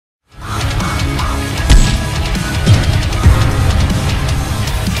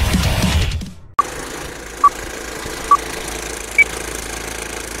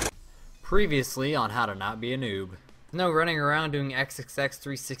Previously on How to Not Be a Noob. No running around doing XXX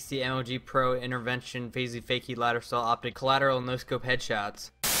 360 MLG Pro intervention, phasey fakey ladder stall optic collateral no scope headshots.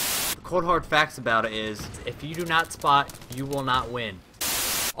 The cold hard facts about it is, if you do not spot, you will not win.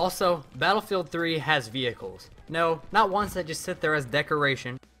 Also, Battlefield 3 has vehicles. No, not ones that just sit there as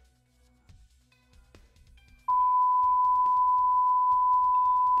decoration.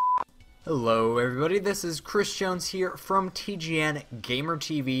 Hello everybody, this is Chris Jones here from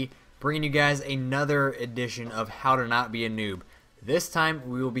tgnXP, bringing you guys another edition of How to Not Be a Noob. This time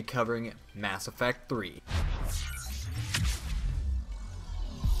we will be covering Mass Effect 3.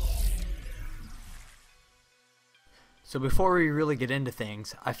 So before we really get into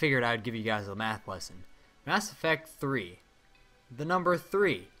things, I figured I'd give you guys a math lesson. Mass Effect 3. The number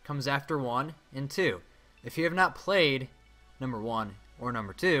 3 comes after 1 and 2. If you have not played number 1 or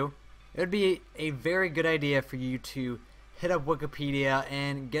number 2, it would be a very good idea for you to hit up Wikipedia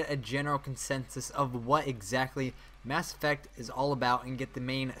and get a general consensus of what exactly Mass Effect is all about and get the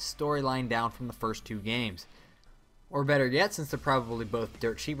main storyline down from the first 2 games. Or better yet, since they're probably both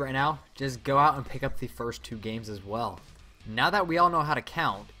dirt cheap right now, just go out and pick up the first 2 games as well. Now that we all know how to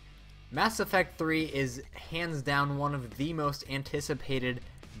count, Mass Effect 3 is hands down one of the most anticipated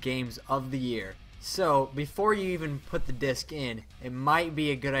games of the year. So before you even put the disc in, it might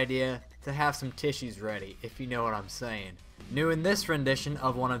be a good idea to have some tissues ready, if you know what I'm saying. New in this rendition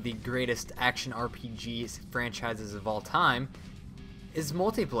of one of the greatest action RPG franchises of all time is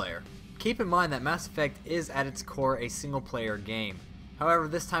multiplayer. Keep in mind that Mass Effect is at its core a single player game. However,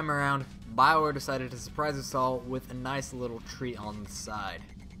 this time around, Bioware decided to surprise us all with a nice little treat on the side.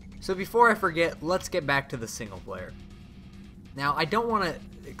 So before I forget, let's get back to the single player. Now, I don't want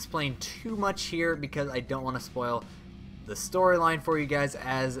to explain too much here because I don't want to spoil the storyline for you guys,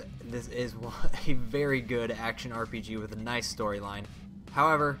 as this is a very good action RPG with a nice storyline.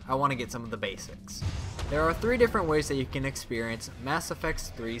 However, I want to get some of the basics. There are 3 different ways that you can experience Mass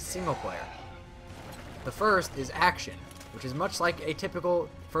Effect 3's single player. The first is action, which is much like a typical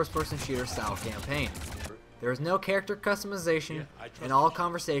first-person shooter style campaign. There is no character customization, and all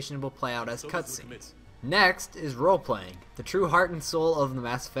conversation will play out as cutscenes. Next is role-playing, the true heart and soul of the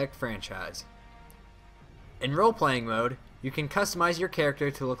Mass Effect franchise. In role-playing mode, you can customize your character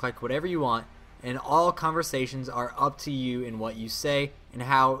to look like whatever you want, and all conversations are up to you in what you say and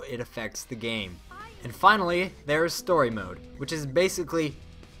how it affects the game. And finally, there is story mode, which is basically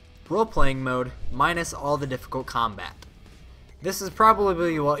role-playing mode minus all the difficult combat. This is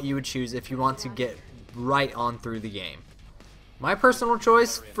probably what you would choose if you want to get right on through the game. My personal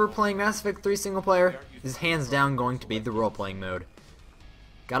choice for playing Mass Effect 3 single player is hands down going to be the role-playing mode.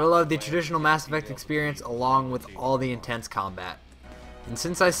 Gotta love the traditional Mass Effect experience along with all the intense combat. And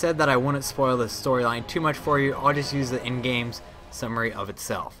since I said that I wouldn't spoil the storyline too much for you, I'll just use the in-game's summary of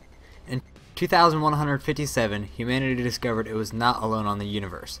itself. In 2157, humanity discovered it was not alone on the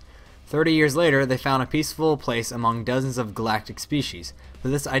universe. 30 years later, they found a peaceful place among dozens of galactic species,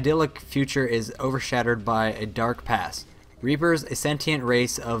 but this idyllic future is overshadowed by a dark past. Reapers, a sentient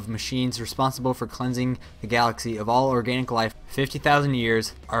race of machines responsible for cleansing the galaxy of all organic life 50,000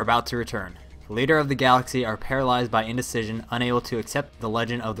 years, are about to return. The leader of the galaxy are paralyzed by indecision, unable to accept the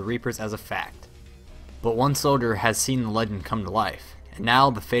legend of the Reapers as a fact. But one soldier has seen the legend come to life, and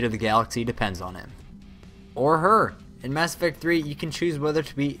now the fate of the galaxy depends on him. Or her. In Mass Effect 3, you can choose whether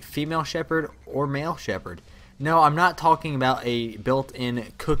to be female Shepard or male Shepard. No, I'm not talking about a built-in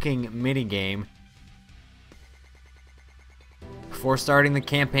cooking minigame. Before starting the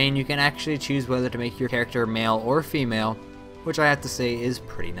campaign, you can actually choose whether to make your character male or female, which I have to say is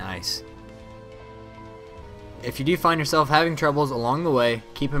pretty nice. If you do find yourself having troubles along the way,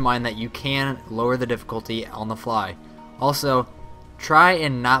 keep in mind that you can lower the difficulty on the fly. Also, try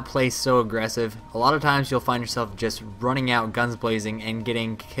and not play so aggressive. A lot of times you'll find yourself just running out guns blazing and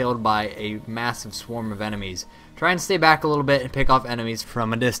getting killed by a massive swarm of enemies. Try and stay back a little bit and pick off enemies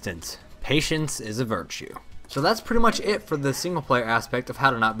from a distance. Patience is a virtue. So that's pretty much it for the single player aspect of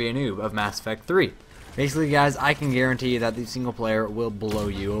How to Not Be a Noob of Mass Effect 3. Basically guys, I can guarantee you that the single player will blow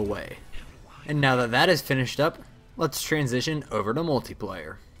you away. And now that that is finished up, let's transition over to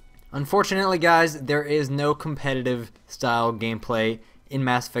multiplayer. Unfortunately guys, there is no competitive style gameplay in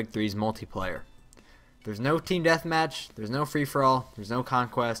Mass Effect 3's multiplayer. There's no team deathmatch, there's no free-for-all, there's no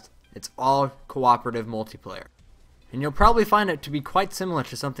conquest, it's all cooperative multiplayer. And you'll probably find it to be quite similar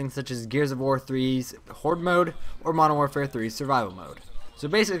to something such as Gears of War 3's Horde mode or Modern Warfare 3's Survival mode. So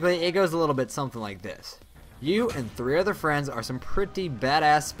basically, it goes a little bit something like this. You and 3 other friends are some pretty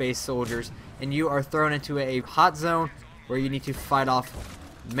badass space soldiers, and you are thrown into a hot zone where you need to fight off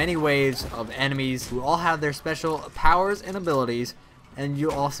many waves of enemies who all have their special powers and abilities and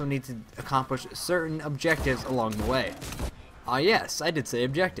you'll also need to accomplish certain objectives along the way. Ah yes, I did say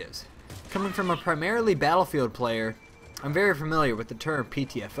objectives. Coming from a primarily Battlefield player, I'm very familiar with the term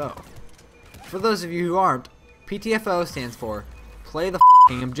PTFO. For those of you who aren't, PTFO stands for Play the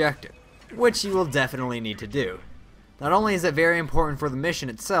F***ing Objective, which you will definitely need to do. Not only is it very important for the mission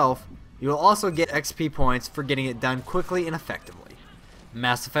itself, you will also get XP points for getting it done quickly and effectively.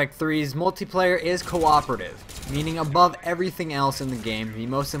 Mass Effect 3's multiplayer is cooperative, meaning above everything else in the game, the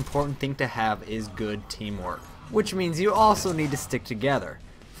most important thing to have is good teamwork, which means you also need to stick together.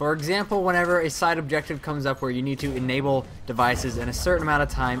 For example, whenever a side objective comes up where you need to enable devices in a certain amount of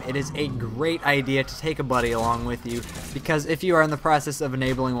time, it is a great idea to take a buddy along with you, because if you are in the process of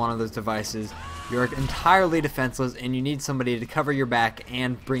enabling one of those devices, you're entirely defenseless and you need somebody to cover your back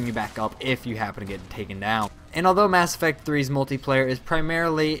and bring you back up if you happen to get taken down. And although Mass Effect 3's multiplayer is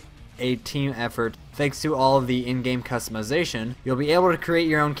primarily a team effort, thanks to all of the in-game customization, you'll be able to create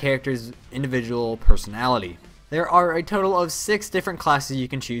your own character's individual personality. There are a total of 6 different classes you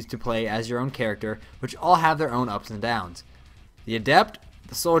can choose to play as your own character, which all have their own ups and downs. The Adept,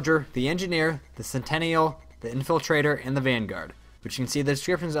 the Soldier, the Engineer, the Centennial, the Infiltrator, and the Vanguard, which you can see the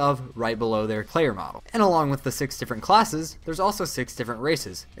descriptions of right below their player model. And along with the 6 different classes, there's also 6 different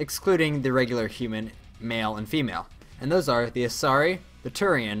races, excluding the regular human, male, and female. And those are the Asari, the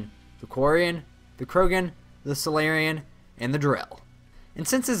Turian, the Quarian, the Krogan, the Solarian, and the Drell. And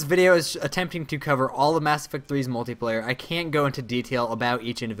since this video is attempting to cover all of Mass Effect 3's multiplayer, I can't go into detail about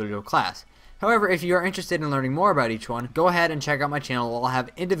each individual class. However, if you are interested in learning more about each one, go ahead and check out my channel where I'll have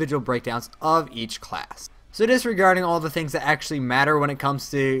individual breakdowns of each class. So disregarding all the things that actually matter when it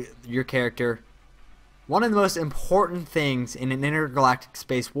comes to your character, one of the most important things in an intergalactic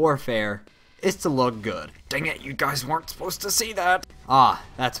space warfare is to look good. Dang it, you guys weren't supposed to see that! Ah,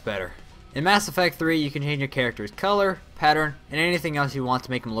 that's better. In Mass Effect 3, you can change your character's color, pattern, and anything else you want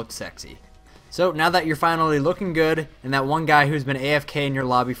to make them look sexy. So now that you're finally looking good, and that one guy who's been AFK in your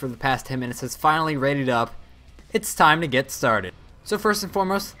lobby for the past 10 minutes has finally raided up, it's time to get started. So first and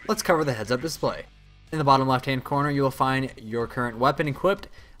foremost, let's cover the heads-up display. In the bottom left-hand corner, you will find your current weapon equipped,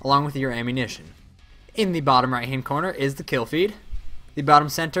 along with your ammunition. In the bottom right-hand corner is the kill feed. The bottom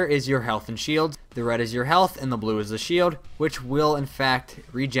center is your health and shields. The red is your health and the blue is the shield, which will in fact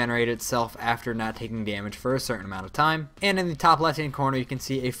regenerate itself after not taking damage for a certain amount of time. And in the top left hand corner you can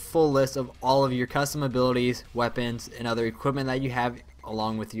see a full list of all of your custom abilities, weapons, and other equipment that you have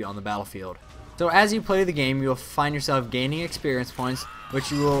along with you on the battlefield. So as you play the game, you will find yourself gaining experience points,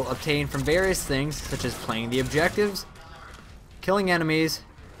 which you will obtain from various things such as playing the objectives, killing enemies,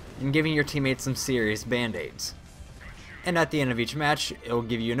 and giving your teammates some serious band-aids. And at the end of each match, it will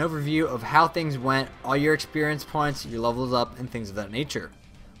give you an overview of how things went, all your experience points, your levels up, and things of that nature.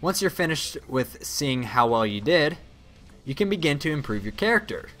 Once you're finished with seeing how well you did, you can begin to improve your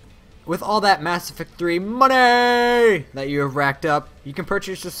character. With all that Mass Effect 3 money that you have racked up, you can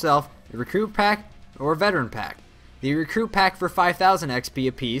purchase yourself a recruit pack or a veteran pack. The recruit pack for 5,000 XP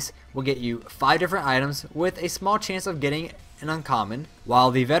apiece will get you 5 different items with a small chance of getting an uncommon, while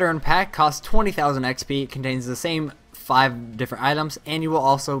the veteran pack costs 20,000 XP, contains the same 5 different items, and you will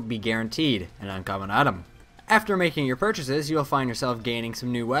also be guaranteed an uncommon item. After making your purchases, you'll find yourself gaining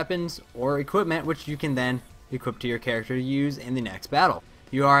some new weapons or equipment which you can then equip to your character to use in the next battle.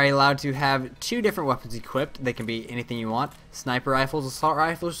 You are allowed to have 2 different weapons equipped. They can be anything you want: sniper rifles, assault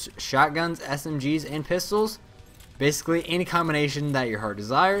rifles, shotguns, SMGs, and pistols. Basically any combination that your heart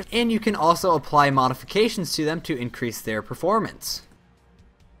desires, and you can also apply modifications to them to increase their performance.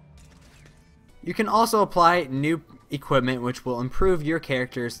 You can also apply new equipment which will improve your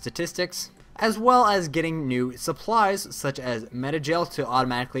character's statistics, as well as getting new supplies such as metagel to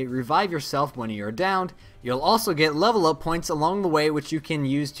automatically revive yourself when you are downed. You'll also get level up points along the way which you can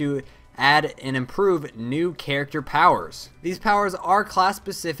use to add and improve new character powers. These powers are class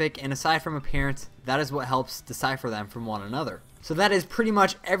specific, and aside from appearance, that is what helps decipher them from one another. So that is pretty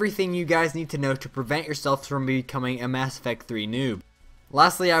much everything you guys need to know to prevent yourself from becoming a Mass Effect 3 noob.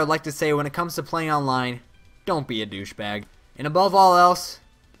 Lastly, I would like to say, when it comes to playing online, don't be a douchebag. And above all else,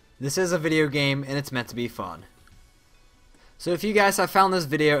 this is a video game and it's meant to be fun. So if you guys have found this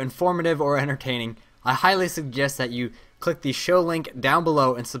video informative or entertaining, I highly suggest that you click the show link down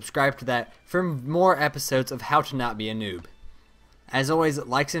below and subscribe to that for more episodes of How to Not Be a Noob. As always,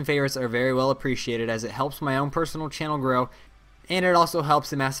 likes and favorites are very well appreciated, as it helps my own personal channel grow, and it also helps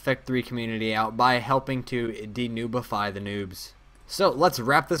the Mass Effect 3 community out by helping to de-noobify the noobs. So let's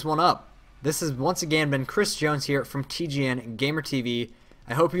wrap this one up. This has once again been Chris Jones here from TGN Gamer TV.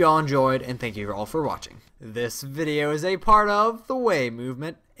 I hope you all enjoyed, and thank you all for watching. This video is a part of The Way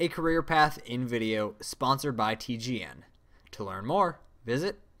Movement, a career path in video sponsored by TGN. To learn more,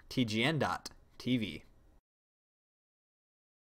 visit tgn.tv.